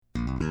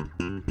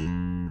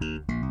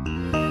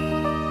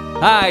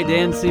Hi,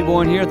 Dan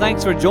Seaborn here.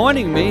 Thanks for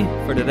joining me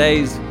for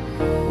today's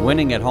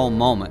Winning at Home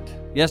moment.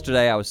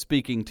 Yesterday, I was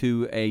speaking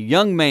to a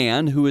young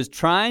man who is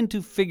trying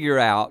to figure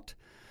out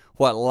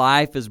what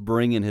life is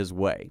bringing his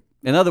way.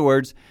 In other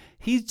words,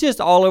 he's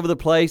just all over the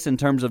place in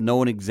terms of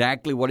knowing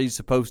exactly what he's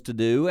supposed to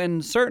do,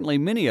 and certainly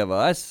many of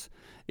us,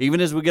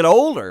 even as we get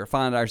older,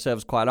 find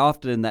ourselves quite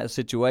often in that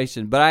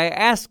situation. But I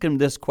asked him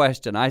this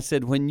question. I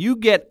said, when you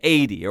get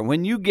 80 or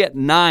when you get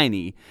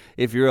 90,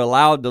 if you're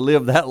allowed to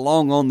live that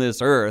long on this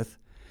earth,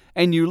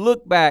 and you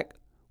look back,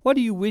 what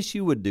do you wish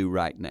you would do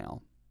right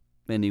now?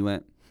 And he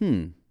went,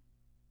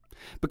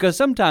 Because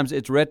sometimes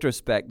it's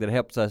retrospect that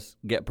helps us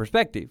get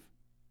perspective.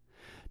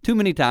 Too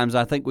many times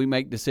I think we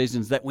make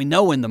decisions that we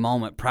know in the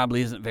moment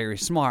probably isn't very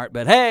smart,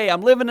 but hey,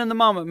 I'm living in the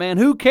moment, man.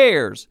 Who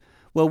cares?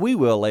 Well, we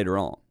will later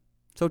on.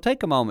 So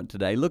take a moment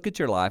today, look at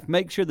your life,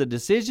 make sure the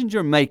decisions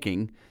you're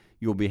making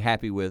you'll be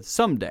happy with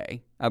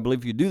someday. I believe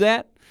if you do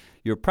that,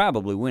 you're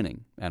probably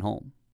winning at home.